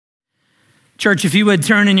Church, if you would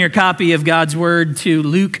turn in your copy of God's Word to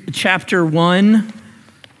Luke chapter 1.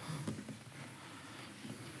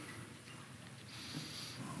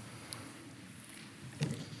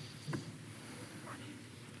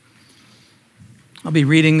 I'll be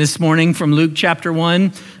reading this morning from Luke chapter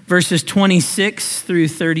 1, verses 26 through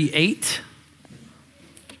 38.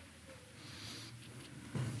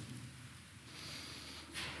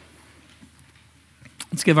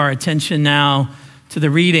 Let's give our attention now to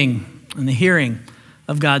the reading and the hearing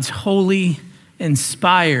of God's holy,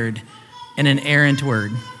 inspired, and inerrant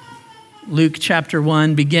word. Luke chapter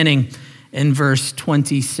 1, beginning in verse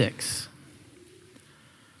 26.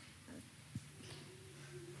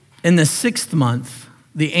 In the 6th month,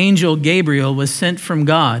 the angel Gabriel was sent from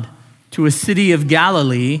God to a city of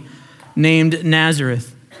Galilee named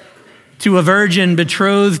Nazareth, to a virgin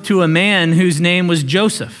betrothed to a man whose name was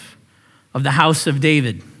Joseph, of the house of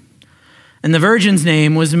David. And the virgin's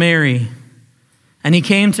name was Mary. And he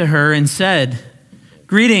came to her and said,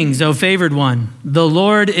 "Greetings, O favored one, the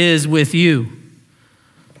Lord is with you."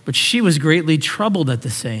 But she was greatly troubled at the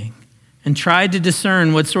saying and tried to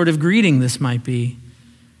discern what sort of greeting this might be.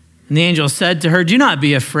 And the angel said to her, "Do not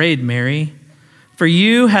be afraid, Mary, for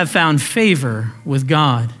you have found favor with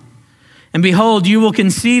God. And behold, you will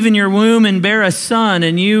conceive in your womb and bear a son,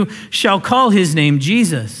 and you shall call his name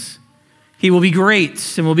Jesus. He will be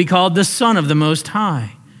great and will be called the Son of the Most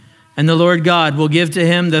High. And the Lord God will give to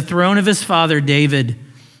him the throne of his father David,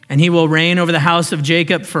 and he will reign over the house of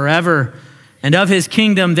Jacob forever, and of his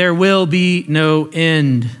kingdom there will be no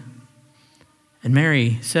end." And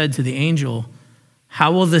Mary said to the angel,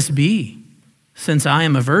 "How will this be, since I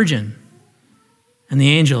am a virgin?" And the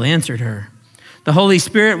angel answered her, "The Holy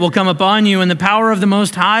Spirit will come upon you, and the power of the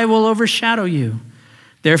Most High will overshadow you.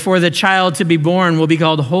 Therefore the child to be born will be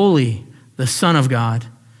called Holy, the Son of God.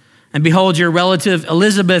 And behold, your relative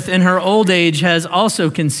Elizabeth in her old age has also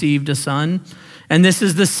conceived a son, and this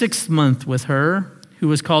is the 6th month with her, who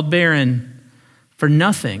was called barren. For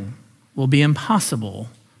nothing will be impossible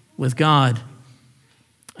with God."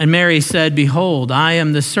 And Mary said, "Behold, I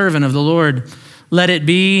am the servant of the Lord. Let it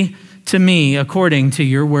be to me according to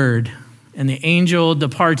your word." And the angel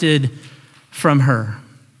departed from her.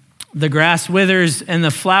 The grass withers and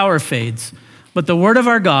the flower fades, but the word of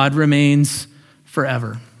our God remains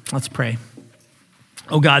forever. Let's pray.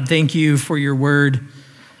 Oh God, thank you for your word.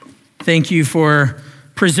 Thank you for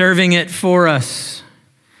preserving it for us.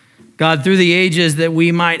 God, through the ages that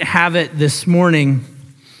we might have it this morning.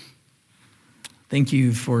 Thank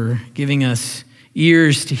you for giving us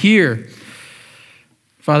ears to hear.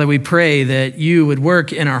 Father, we pray that you would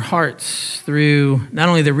work in our hearts through not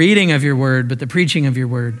only the reading of your word, but the preaching of your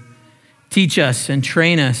word. Teach us and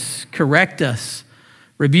train us, correct us,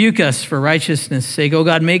 rebuke us for righteousness' sake. Oh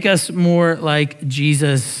God, make us more like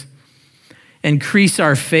Jesus. Increase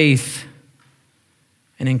our faith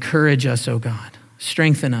and encourage us, oh God.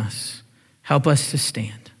 Strengthen us. Help us to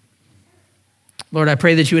stand. Lord, I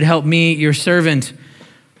pray that you would help me, your servant.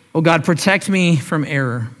 Oh God, protect me from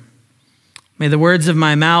error. May the words of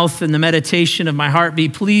my mouth and the meditation of my heart be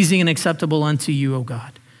pleasing and acceptable unto you, O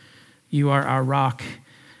God. You are our rock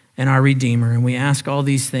and our Redeemer, and we ask all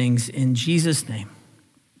these things in Jesus' name.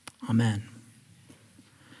 Amen.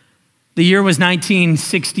 The year was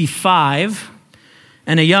 1965,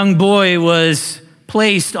 and a young boy was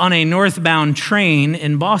placed on a northbound train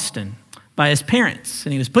in Boston by his parents,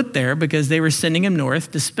 and he was put there because they were sending him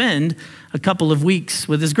north to spend a couple of weeks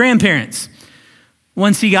with his grandparents.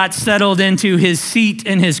 Once he got settled into his seat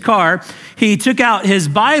in his car, he took out his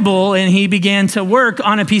Bible and he began to work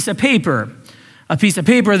on a piece of paper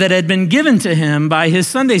that had been given to him by his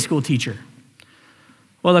Sunday school teacher.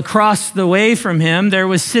 Well, across the way from him, there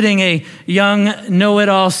was sitting a young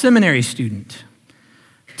know-it-all seminary student.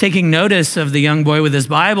 Taking notice of the young boy with his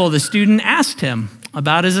Bible, the student asked him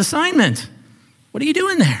about his assignment. "What are you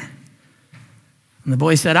doing there?" And the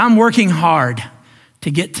boy said, "I'm working hard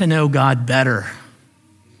to get to know God better."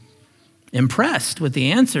 Impressed with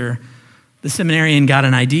the answer, the seminarian got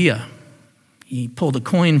an idea. He pulled a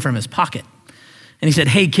coin from his pocket and he said,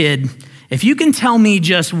 "Hey kid, if you can tell me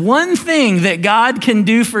just one thing that God can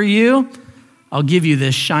do for you, I'll give you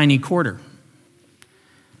this shiny quarter."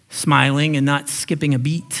 Smiling and not skipping a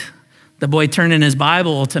beat, the boy turned in his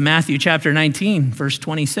Bible to Matthew chapter 19, verse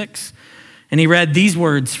 26, and he read these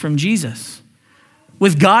words from Jesus: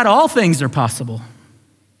 "With God, all things are possible."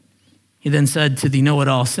 He then said to the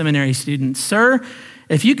know-it-all seminary student, "Sir,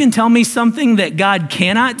 if you can tell me something that God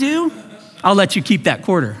cannot do, I'll let you keep that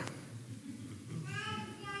quarter."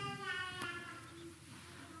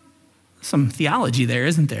 Some theology there,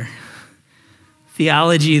 isn't there?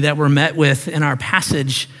 Theology that we're met with in our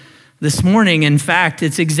passage This morning, in fact,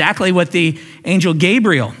 it's exactly what the angel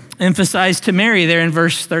Gabriel emphasized to Mary there in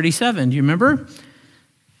verse 37. Do you remember?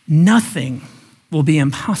 Nothing will be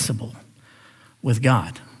impossible with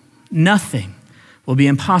God. Nothing will be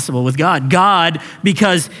impossible with God. God,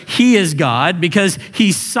 because he is God, because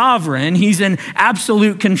he's sovereign, he's in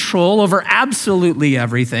absolute control over absolutely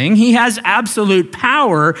everything. He has absolute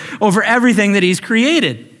power over everything that he's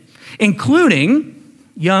created, including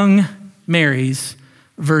young Mary's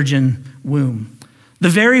virgin womb. The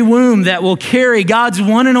very womb that will carry God's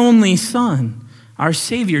one and only Son, our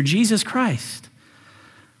Savior, Jesus Christ.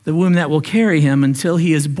 The womb that will carry him until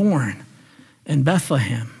he is born in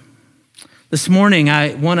Bethlehem. This morning,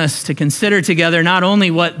 I want us to consider together not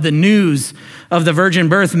only what the news of the virgin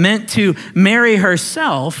birth meant to Mary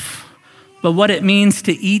herself, but what it means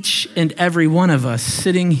to each and every one of us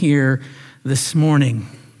sitting here this morning.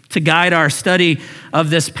 To guide our study of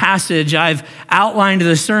this passage, I've outlined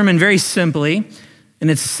the sermon very simply,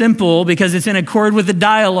 and it's simple because it's in accord with the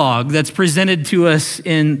dialogue that's presented to us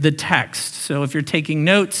in the text. So if you're taking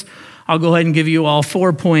notes, I'll go ahead and give you all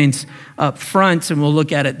 4 points up front, and we'll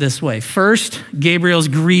look at it this way. First, Gabriel's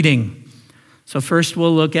greeting. So first,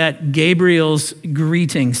 we'll look at Gabriel's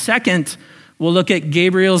greeting. Second, we'll look at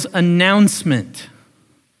Gabriel's announcement.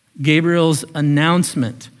 Gabriel's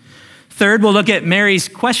announcement. Third, we'll look at Mary's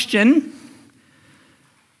question.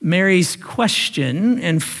 Mary's question.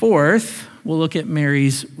 And fourth, we'll look at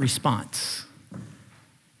Mary's response.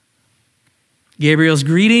 Gabriel's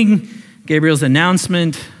greeting, Gabriel's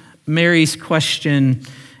announcement, Mary's question,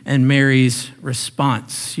 and Mary's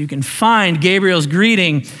response. You can find Gabriel's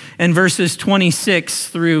greeting in verses 26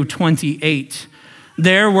 through 28.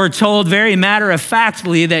 There we're told very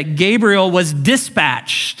matter-of-factly that Gabriel was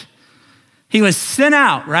dispatched. He was sent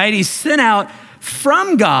out, right? He's sent out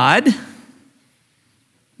from God,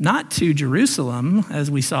 not to Jerusalem,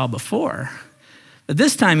 as we saw before. But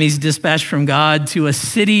this time he's dispatched from God to a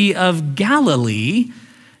city of Galilee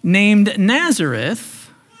named Nazareth,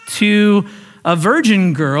 to a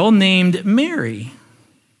virgin girl named Mary.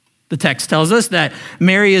 The text tells us that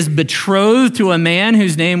Mary is betrothed to a man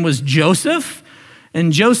whose name was Joseph,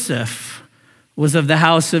 and Joseph was of the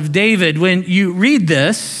house of David. When you read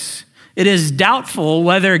this, it is doubtful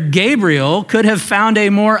whether Gabriel could have found a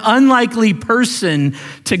more unlikely person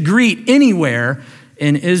to greet anywhere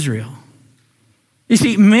in Israel. You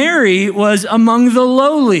see, Mary was among the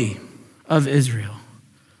lowly of Israel.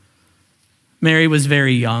 Mary was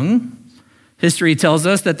very young. History tells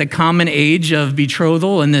us that the common age of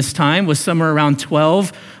betrothal in this time was somewhere around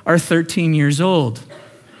 12 or 13 years old.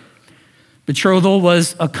 Betrothal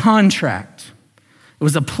was a contract. It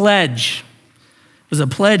was a pledge. It was a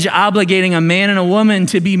pledge obligating a man and a woman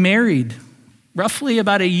to be married, roughly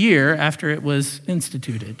about a year after it was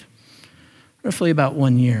instituted, roughly about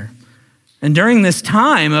 1 year. And during this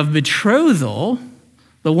time of betrothal,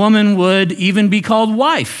 the woman would even be called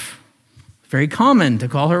wife. Very common to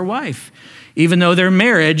call her wife, even though their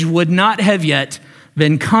marriage would not have yet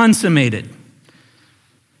been consummated.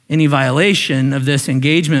 Any violation of this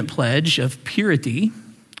engagement pledge of purity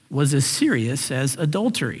was as serious as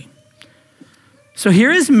adultery. So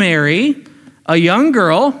here is Mary, a young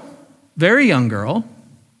girl, very young girl,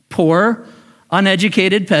 poor,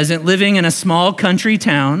 uneducated peasant living in a small country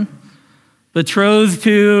town, betrothed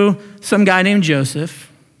to some guy named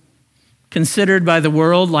Joseph, considered by the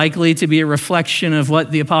world likely to be a reflection of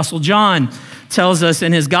what the Apostle John tells us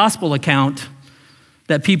in his gospel account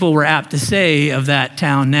that people were apt to say of that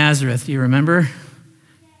town, Nazareth. Do you remember?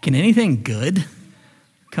 Can anything good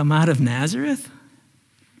come out of Nazareth?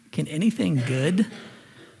 Can anything good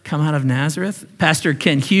come out of Nazareth? Pastor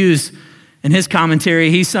Kent Hughes, in his commentary,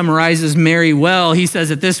 he summarizes Mary well. He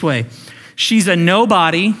says it this way: she's a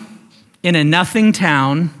nobody in a nothing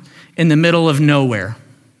town in the middle of nowhere.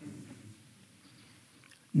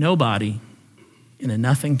 Nobody in a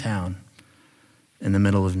nothing town in the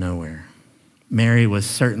middle of nowhere. Mary was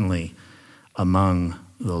certainly among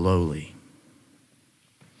the lowly.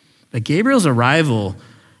 But Gabriel's arrival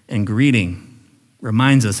and greeting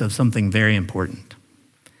reminds us of something very important.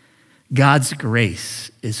 God's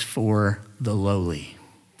grace is for the lowly.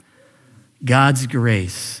 God's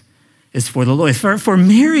grace is for the lowly. For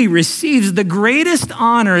Mary receives the greatest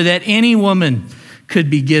honor that any woman could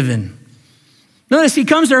be given. Notice he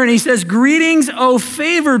comes to her and he says, "Greetings, O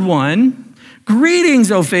favored one.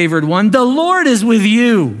 Greetings, O favored one. The Lord is with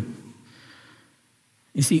you."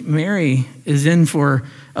 You see, Mary is in for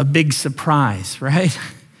a big surprise, right?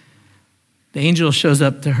 The angel shows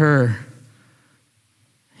up to her.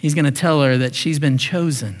 He's going to tell her that she's been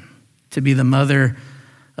chosen to be the mother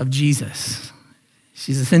of Jesus.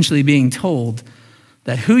 She's essentially being told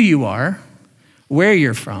that who you are, where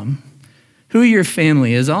you're from, who your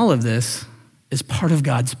family is, all of this is part of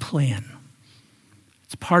God's plan.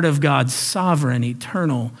 It's part of God's sovereign,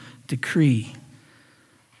 eternal decree.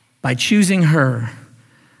 By choosing her,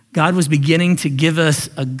 God was beginning to give us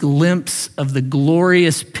a glimpse of the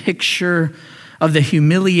glorious picture of the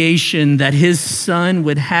humiliation that his son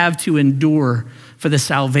would have to endure for the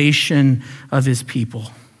salvation of his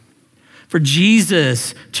people. For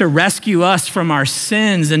Jesus to rescue us from our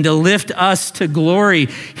sins and to lift us to glory,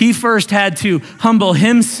 he first had to humble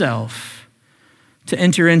himself to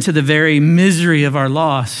enter into the very misery of our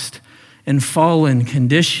lost and fallen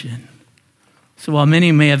condition. So while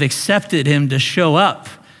many may have accepted him to show up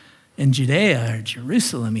in Judea or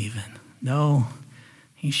Jerusalem even, no,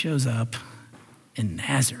 he shows up in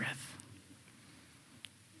Nazareth.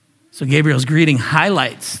 So Gabriel's greeting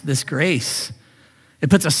highlights this grace. It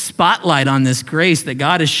puts a spotlight on this grace that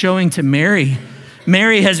God is showing to Mary.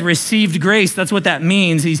 Mary has received grace. That's what that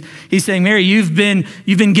means. He's saying, Mary, you've been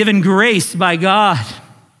given grace by God.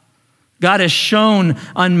 God has shown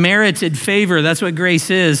unmerited favor. That's what grace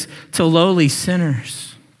is to lowly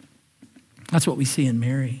sinners. That's what we see in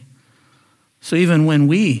Mary. So even when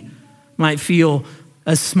we might feel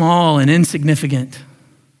as small and insignificant,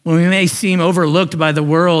 when we may seem overlooked by the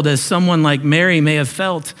world as someone like Mary may have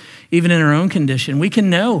felt, even in her own condition, we can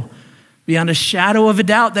know beyond a shadow of a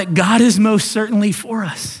doubt that God is most certainly for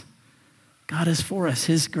us. God is for us.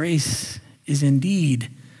 His grace is indeed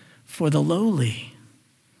for the lowly.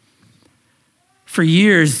 For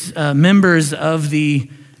years, members of the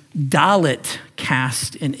Dalit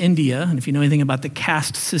caste in India, and if you know anything about the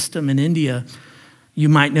caste system in India, you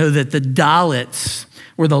might know that the Dalits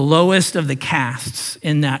were the lowest of the castes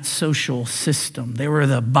in that social system. They were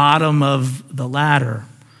the bottom of the ladder.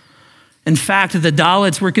 In fact, the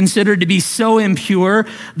Dalits were considered to be so impure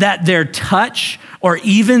that their touch or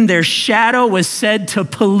even their shadow was said to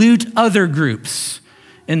pollute other groups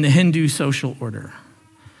in the Hindu social order.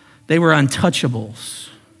 They were untouchables.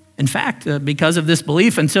 In fact, because of this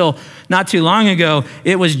belief, until not too long ago,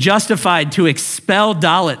 it was justified to expel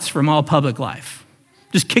Dalits from all public life.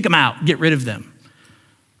 Just kick them out, get rid of them.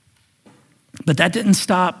 But that didn't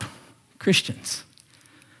stop Christians.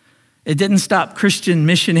 It didn't stop Christian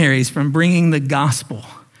missionaries from bringing the gospel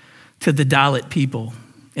to the Dalit people.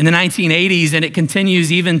 In the 1980s, and it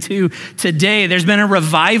continues even to today, there's been a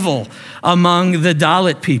revival among the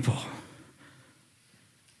Dalit people.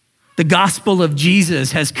 The gospel of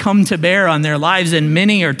Jesus has come to bear on their lives, and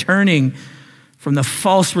many are turning from the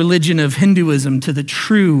false religion of Hinduism to the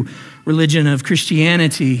true religion of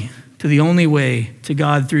Christianity, to the only way to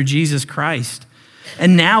God through Jesus Christ.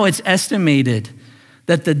 And now it's estimated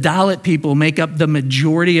that the Dalit people make up the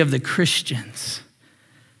majority of the Christians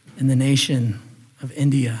in the nation of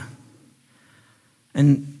India.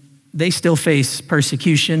 And they still face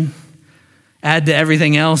persecution. Add to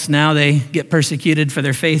everything else, now they get persecuted for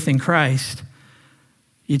their faith in Christ.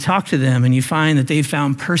 You talk to them and you find that they've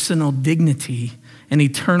found personal dignity and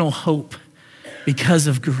eternal hope because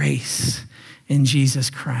of grace in Jesus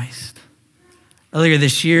Christ. Earlier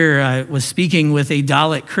this year, I was speaking with a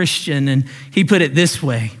Dalit Christian, and he put it this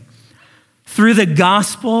way: through the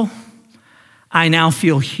gospel, I now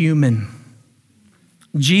feel human.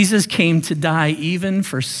 Jesus came to die even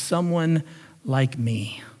for someone like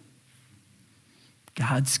me.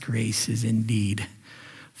 God's grace is indeed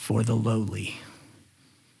for the lowly.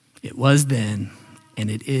 It was then, and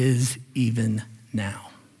it is even now.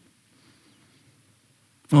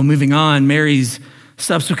 Well, moving on, Mary's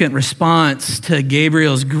subsequent response to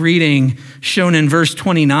Gabriel's greeting, shown in verse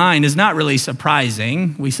 29, is not really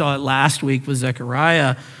surprising. We saw it last week with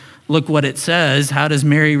Zechariah. Look what it says. How does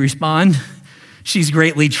Mary respond? She's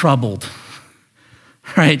greatly troubled.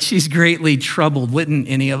 Right? She's greatly troubled. Wouldn't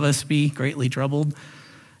any of us be greatly troubled?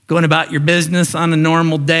 Going about your business on a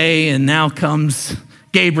normal day, and now comes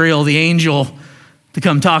Gabriel, the angel, to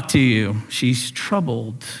come talk to you. She's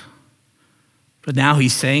troubled. But now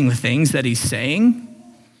he's saying the things that he's saying.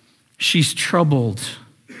 She's troubled.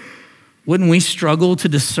 Wouldn't we struggle to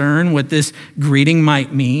discern what this greeting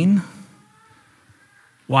might mean?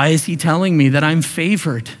 Why is he telling me that I'm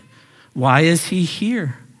favored? Why is he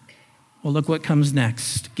here? Well, look what comes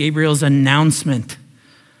next. Gabriel's announcement.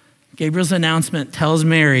 Gabriel's announcement tells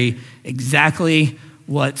Mary exactly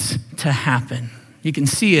what's to happen. You can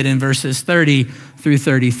see it in verses 30 through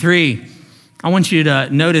 33. I want you to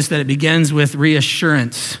notice that it begins with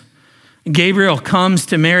reassurance. Gabriel comes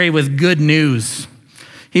to Mary with good news.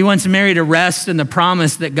 He wants Mary to rest in the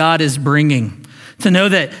promise that God is bringing, to know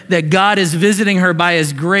that God is visiting her by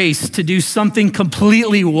his grace to do something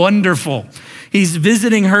completely wonderful. He's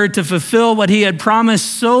visiting her to fulfill what he had promised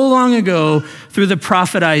so long ago through the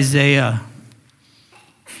prophet Isaiah.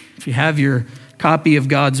 If you have your copy of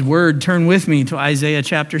God's word, turn with me to Isaiah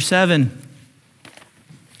chapter 7.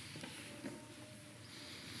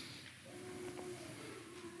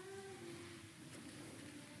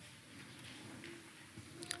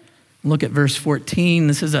 Look at verse 14.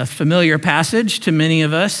 This is a familiar passage to many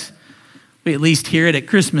of us. We at least hear it at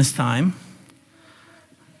Christmas time.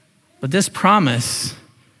 But this promise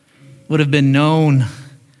would have been known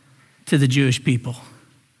to the Jewish people.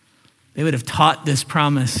 They would have taught this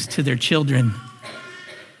promise to their children.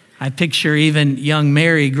 I picture even young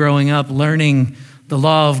Mary growing up learning the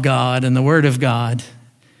law of God and the word of God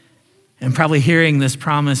and probably hearing this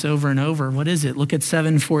promise over and over. What is it? Look at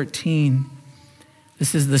 7:14.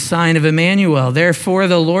 This is the sign of Emmanuel. Therefore,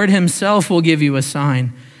 the Lord himself will give you a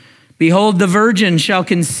sign. Behold, the virgin shall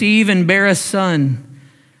conceive and bear a son,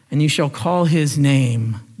 and you shall call his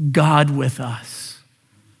name God with us.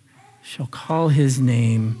 Shall call his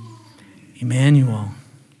name Emmanuel.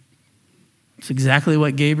 It's exactly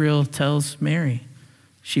what Gabriel tells Mary.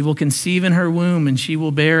 She will conceive in her womb, and she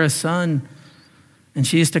will bear a son. And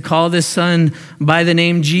she is to call this son by the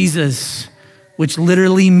name Jesus, which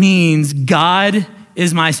literally means God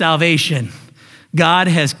is my salvation. God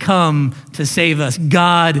has come to save us.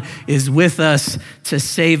 God is with us to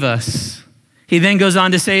save us. He then goes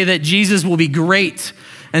on to say that Jesus will be great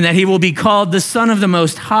and that he will be called the Son of the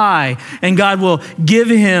Most High, and God will give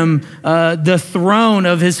him the throne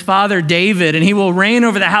of his father David, and he will reign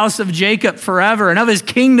over the house of Jacob forever, and of his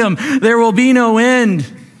kingdom there will be no end.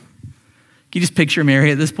 Can you just picture Mary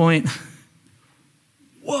at this point?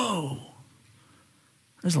 Whoa.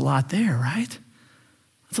 There's a lot there, right?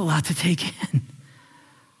 That's a lot to take in.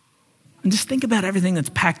 And just think about everything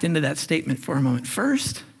that's packed into that statement for a moment.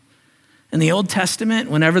 First, in the Old Testament,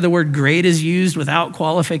 whenever the word great is used without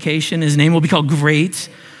qualification, his name will be called great.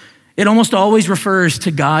 It almost always refers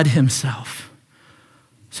to God himself.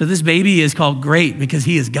 So this baby is called great because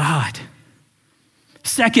he is God.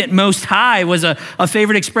 Second, Most High was a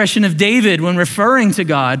favorite expression of David when referring to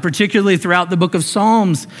God, particularly throughout the book of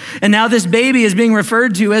Psalms. And now this baby is being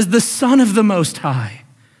referred to as the Son of the Most High.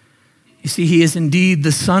 You see, he is indeed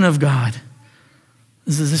the Son of God.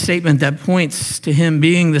 This is a statement that points to him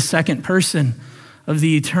being the second person of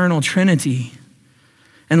the eternal Trinity.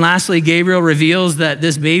 And lastly, Gabriel reveals that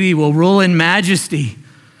this baby will rule in majesty,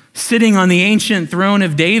 sitting on the ancient throne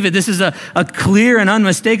of David. This is a clear and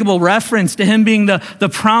unmistakable reference to him being the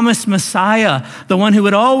promised Messiah, the one who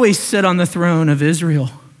would always sit on the throne of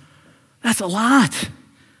Israel. That's a lot.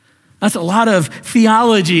 That's a lot of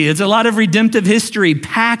theology. It's a lot of redemptive history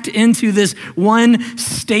packed into this one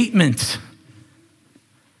statement.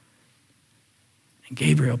 And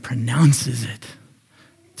Gabriel pronounces it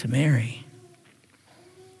to Mary.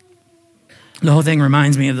 The whole thing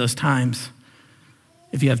reminds me of those times.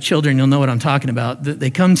 If you have children, you'll know what I'm talking about. They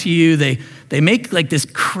come to you, they make like this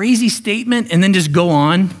crazy statement and then just go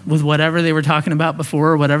on with whatever they were talking about before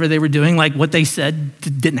or whatever they were doing, like what they said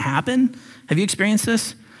didn't happen. Have you experienced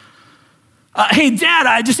this? Hey, Dad,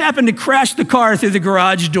 I just happened to crash the car through the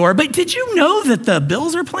garage door, but did you know that the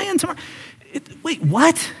Bills are playing tomorrow? Wait,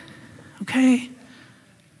 what? Okay.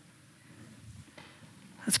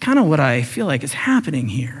 That's kind of what I feel like is happening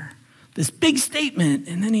here. This big statement,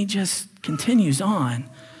 and then he just continues on.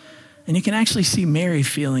 And you can actually see Mary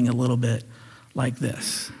feeling a little bit like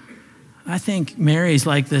this. I think Mary's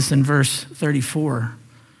like this in verse 34.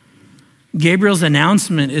 Gabriel's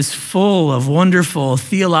announcement is full of wonderful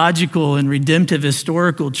theological and redemptive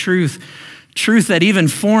historical truth that even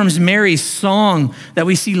forms Mary's song that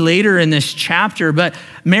we see later in this chapter. But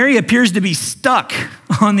Mary appears to be stuck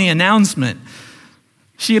on the announcement.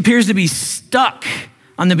 She appears to be stuck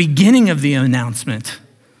on the beginning of the announcement,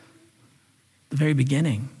 the very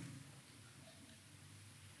beginning.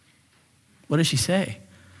 What does she say?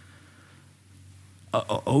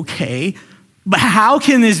 Okay, but how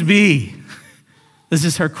can this be? This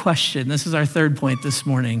is her question. This is our third point this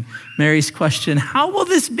morning. Mary's question, how will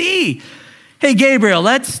this be? Hey, Gabriel,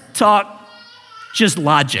 let's talk just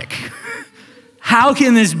logic. How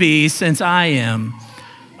can this be since I am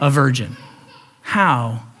a virgin?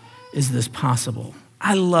 How is this possible?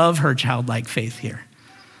 I love her childlike faith here.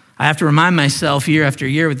 I have to remind myself year after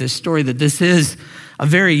year with this story that this is a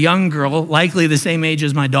very young girl, likely the same age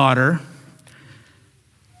as my daughter.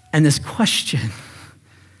 And this question,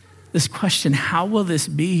 how will this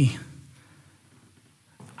be?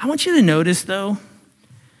 I want you to notice, though,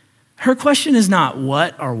 her question is not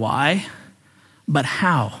what or why, but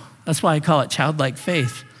how. That's why I call it childlike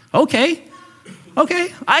faith. Okay,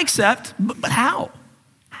 I accept, but how?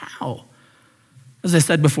 How? As I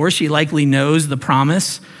said before, she likely knows the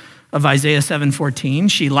promise of Isaiah 7:14.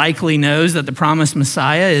 She likely knows that the promised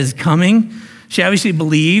Messiah is coming. She obviously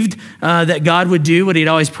believed that God would do what he'd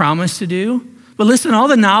always promised to do. But listen, all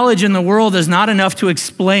the knowledge in the world is not enough to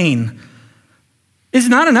explain. It's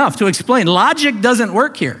not enough to explain. Logic doesn't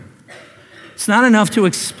work here. It's not enough to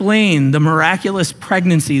explain the miraculous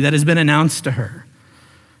pregnancy that has been announced to her.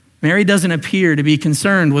 Mary doesn't appear to be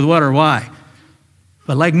concerned with what or why.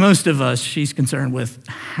 But like most of us, she's concerned with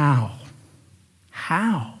how.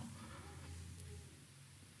 How?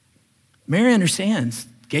 Mary understands.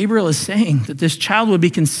 Gabriel is saying that this child would be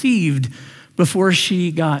conceived before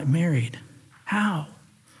she got married. How?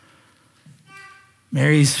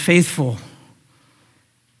 Mary's faithful.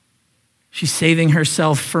 She's saving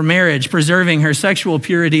herself for marriage, preserving her sexual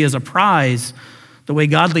purity as a prize, the way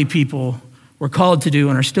godly people were called to do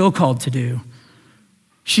and are still called to do.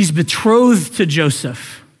 She's betrothed to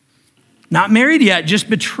Joseph. Not married yet, just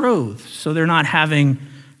betrothed. So they're not having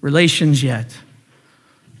relations yet.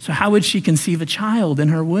 So how would she conceive a child in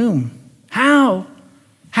her womb? How?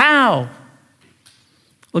 How?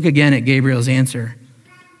 Look again at Gabriel's answer.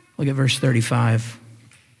 Look at verse 35.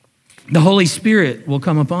 The Holy Spirit will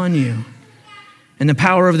come upon you, and the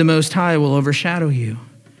power of the Most High will overshadow you.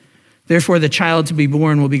 Therefore, the child to be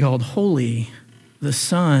born will be called Holy, the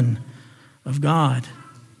Son of God.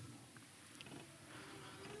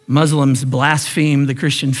 Muslims blaspheme the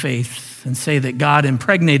Christian faith and say that God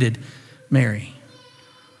impregnated Mary.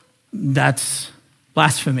 That's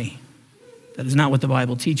blasphemy. That is not what the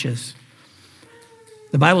Bible teaches.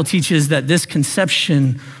 The Bible teaches that this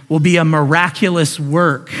conception will be a miraculous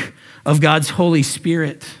work of God's Holy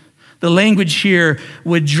Spirit. The language here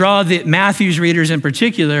would draw the Matthew's readers in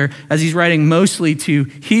particular, as he's writing mostly to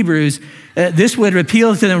Hebrews, this would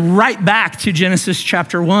appeal to them right back to Genesis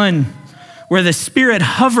chapter 1, where the Spirit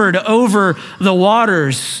hovered over the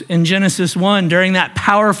waters in Genesis 1 during that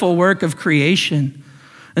powerful work of creation.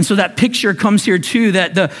 And so that picture comes here too,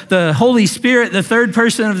 that the Holy Spirit, the third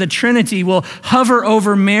person of the Trinity, will hover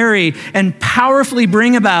over Mary and powerfully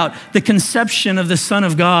bring about the conception of the Son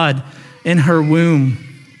of God in her womb.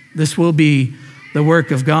 This will be the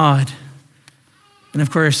work of God. And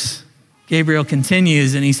of course, Gabriel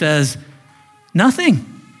continues and he says, nothing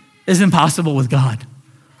is impossible with God.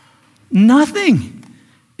 Nothing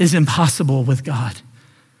is impossible with God.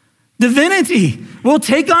 Divinity will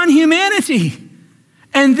take on humanity.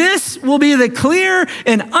 And this will be the clear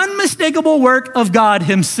and unmistakable work of God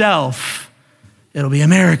himself. It'll be a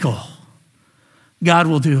miracle. God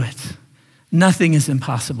will do it. Nothing is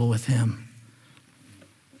impossible with him.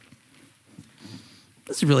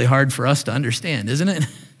 This is really hard for us to understand, isn't it?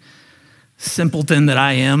 Simpleton that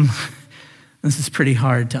I am. This is pretty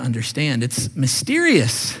hard to understand. It's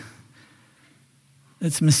mysterious.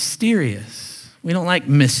 It's mysterious. We don't like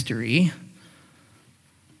mystery,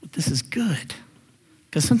 but this is good.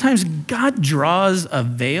 Because sometimes God draws a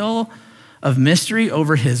veil of mystery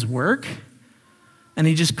over his work, and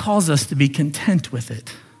he just calls us to be content with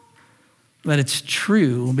it. That it's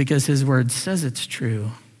true because his word says it's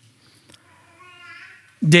true.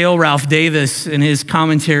 Dale Ralph Davis, in his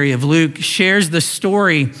commentary of Luke, shares the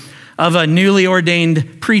story of a newly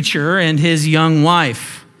ordained preacher and his young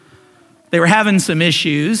wife. They were having some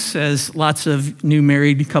issues, as lots of new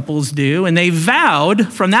married couples do, and they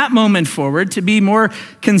vowed from that moment forward to be more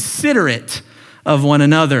considerate of one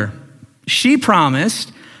another. She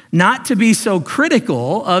promised not to be so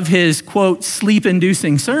critical of his, quote,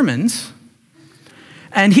 sleep-inducing sermons,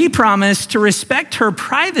 and he promised to respect her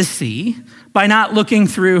privacy by not looking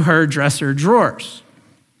through her dresser drawers.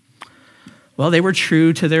 Well, they were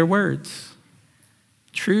true to their words.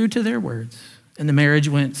 True to their words. And the marriage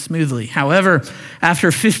went smoothly. However,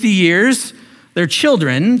 after 50 years, their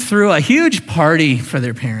children threw a huge party for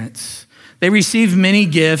their parents. They received many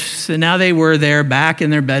gifts, and now they were there back in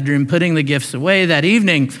their bedroom putting the gifts away that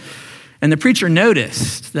evening. And the preacher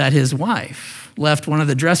noticed that his wife left one of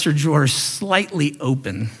the dresser drawers slightly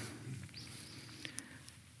open.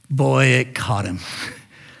 Boy, it caught him.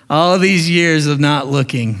 All of these years of not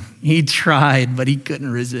looking, he tried, but he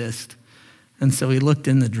couldn't resist. And so he looked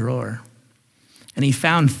in the drawer. And he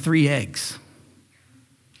found 3 eggs,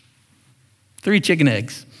 3 chicken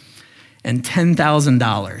eggs, and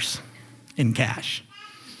 $10,000 in cash.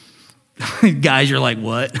 Guys, you're like,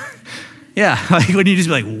 what? Yeah, like, wouldn't you just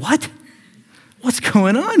be like, what? What's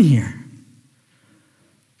going on here?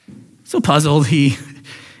 So puzzled, he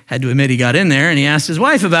had to admit he got in there and he asked his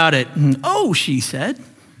wife about it. And, oh, she said,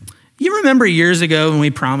 you remember years ago when we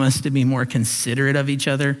promised to be more considerate of each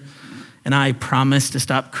other? And I promised to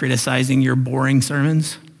stop criticizing your boring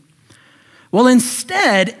sermons? Well,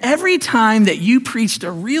 instead, every time that you preached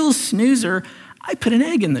a real snoozer, I put an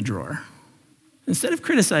egg in the drawer. Instead of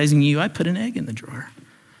criticizing you, I put an egg in the drawer.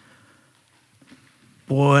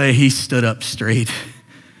 Boy, he stood up straight.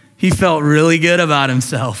 He felt really good about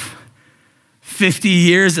himself. 50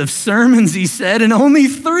 years of sermons, he said, and only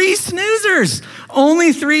 3 snoozers,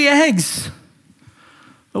 only 3 eggs.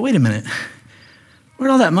 But wait a minute,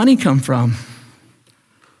 where'd all that money come from?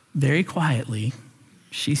 Very quietly,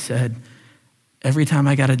 she said, every time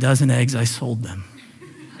I got a dozen eggs, I sold them.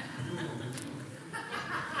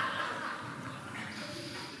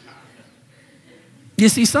 You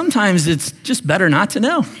see, sometimes it's just better not to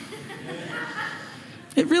know.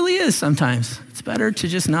 It really is sometimes. It's better to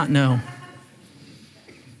just not know.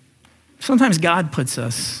 Sometimes God puts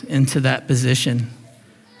us into that position.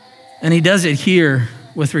 And he does it here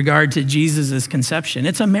with regard to Jesus' conception.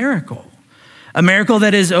 It's a miracle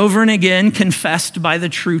that is over and again confessed by the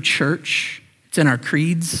true church. It's in our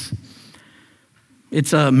creeds.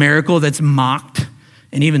 It's a miracle that's mocked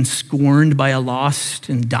and even scorned by a lost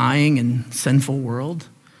and dying and sinful world.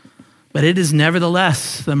 But it is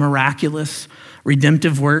nevertheless the miraculous,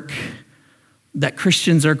 redemptive work that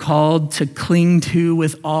Christians are called to cling to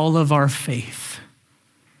with all of our faith.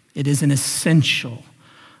 It is an essential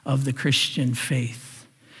of the Christian faith.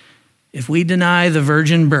 If we deny the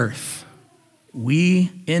virgin birth,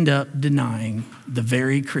 we end up denying the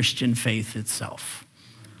very Christian faith itself.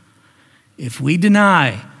 If we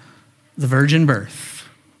deny the virgin birth,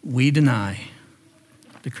 we deny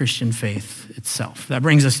the Christian faith itself. That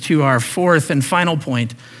brings us to our 4th and final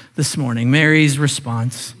point this morning, Mary's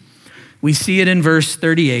response. We see it in verse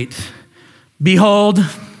 38. Behold,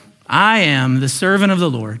 I am the servant of the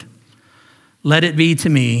Lord. Let it be to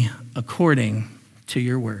me according to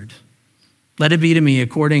your word. Let it be to me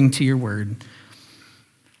according to your word.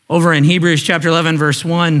 Over in Hebrews chapter 11, verse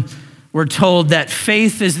 1, we're told that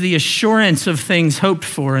faith is the assurance of things hoped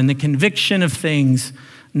for and the conviction of things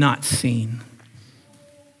not seen.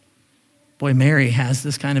 Boy, Mary has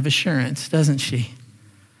this kind of assurance, doesn't she?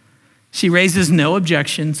 She raises no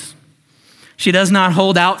objections. She does not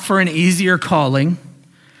hold out for an easier calling.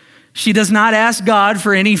 She does not ask God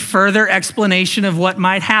for any further explanation of what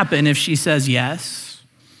might happen if she says yes.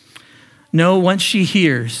 No, once she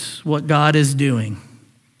hears what God is doing,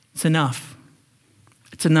 it's enough.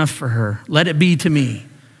 It's enough for her. Let it be to me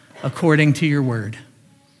according to your word.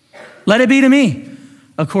 Let it be to me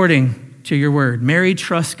according to your word. Mary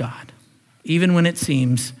trusts God, even when it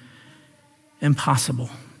seems impossible.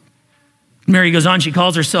 Mary goes on, she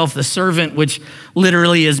calls herself the servant, which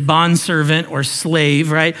literally is bondservant or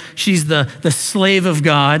slave, right? She's the slave of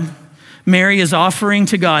God. Mary is offering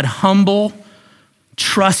to God humble,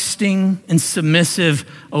 trusting, and submissive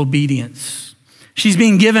obedience. She's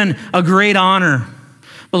being given a great honor.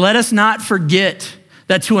 But let us not forget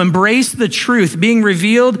that to embrace the truth being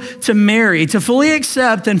revealed to Mary, to fully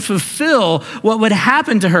accept and fulfill what would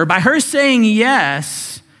happen to her, by her saying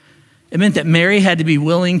yes, it meant that Mary had to be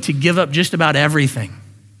willing to give up just about everything.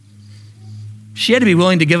 She had to be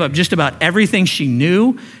willing to give up just about everything she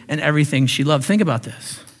knew and everything she loved. Think about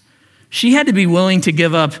this. She had to be willing to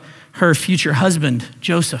give up her future husband,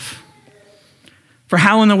 Joseph. For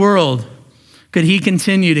how in the world could he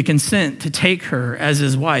continue to consent to take her as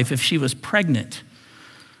his wife if she was pregnant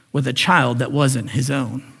with a child that wasn't his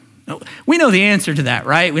own? We know the answer to that,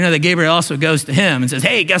 right? We know that Gabriel also goes to him and says,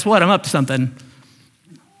 hey, guess what? I'm up to something.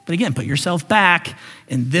 But again, put yourself back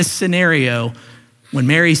in this scenario when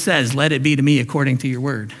Mary says, let it be to me according to your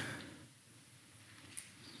word.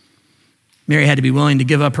 Mary had to be willing to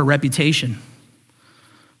give up her reputation.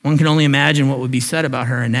 One can only imagine what would be said about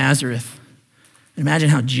her in Nazareth. Imagine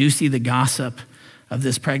how juicy the gossip of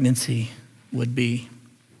this pregnancy would be.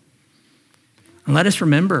 And let us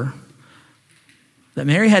remember that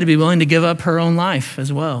Mary had to be willing to give up her own life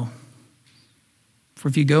as well. For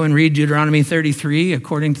if you go and read Deuteronomy 33,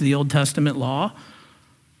 according to the Old Testament law,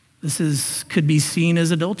 this could be seen as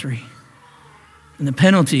adultery. And the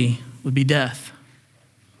penalty would be death,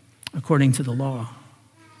 according to the law.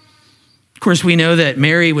 Of course, we know that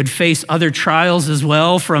Mary would face other trials as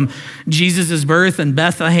well, from Jesus' birth in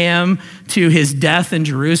Bethlehem to his death in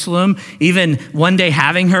Jerusalem, even one day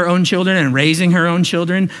having her own children and raising her own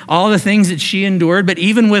children, all the things that she endured. But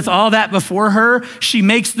even with all that before her, she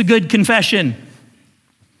makes the good confession.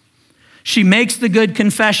 She makes the good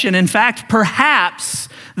confession. In fact, perhaps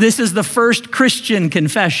this is the first Christian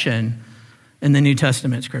confession in the New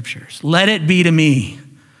Testament scriptures. Let it be to me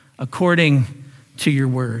according to your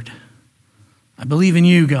word. I believe in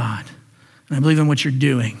you, God, and I believe in what you're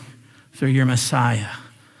doing through your Messiah.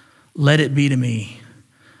 Let it be to me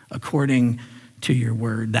according to your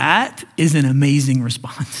word. That is an amazing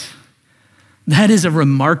response. That is a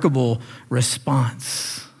remarkable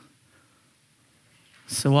response.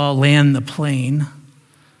 So I'll land the plane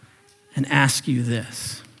and ask you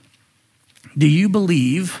this. Do you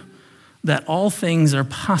believe that all things are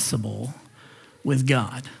possible with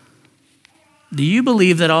God? Do you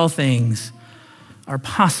believe that all things are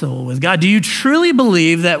possible with God? Do you truly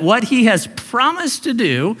believe that what he has promised to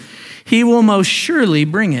do, he will most surely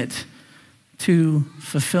bring it to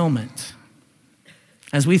fulfillment?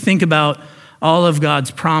 As we think about all of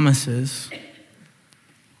God's promises,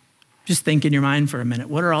 just think in your mind for a minute.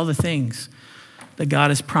 What are all the things that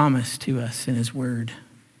God has promised to us in his word?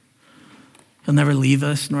 He'll never leave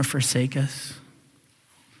us nor forsake us.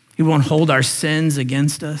 He won't hold our sins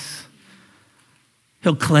against us.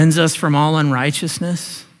 He'll cleanse us from all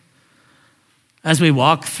unrighteousness. As we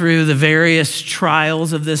walk through the various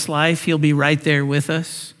trials of this life, he'll be right there with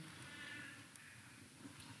us.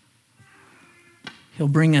 He'll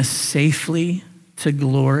bring us safely to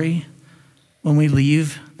glory when we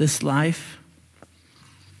leave this life.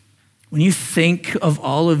 When you think of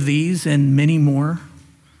all of these and many more,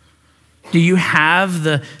 do you have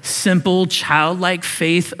the simple, childlike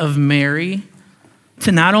faith of Mary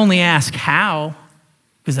to not only ask how,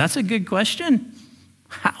 because that's a good question,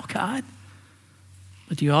 how, God?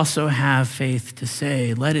 But do you also have faith to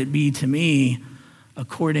say, let it be to me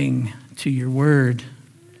according to your word?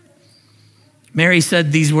 Mary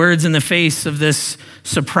said these words in the face of this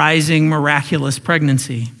surprising, miraculous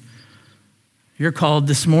pregnancy. You're called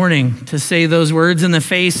this morning to say those words in the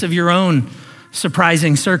face of your own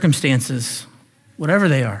surprising circumstances, whatever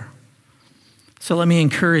they are. So let me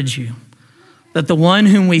encourage you that the one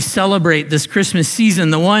whom we celebrate this Christmas season,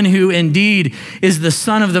 the one who indeed is the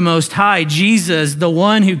Son of the Most High, Jesus, the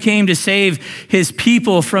one who came to save his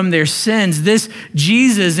people from their sins, this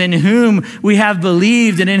Jesus in whom we have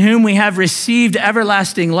believed and in whom we have received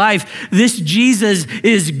everlasting life, this Jesus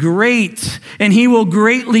is great, and he will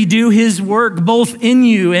greatly do his work both in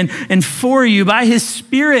you and for you by his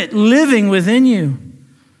Spirit living within you.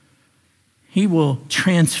 He will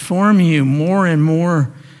transform you more and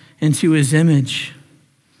more into his image.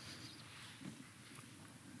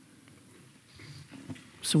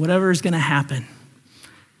 So whatever is going to happen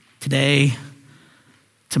today,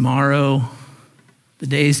 tomorrow, the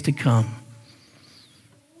days to come,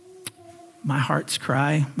 my heart's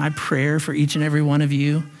cry, my prayer for each and every one of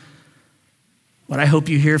you, what I hope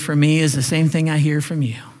you hear from me is the same thing I hear from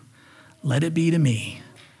you. Let it be to me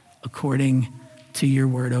according to your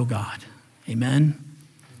word, O God. Amen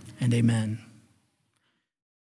and amen.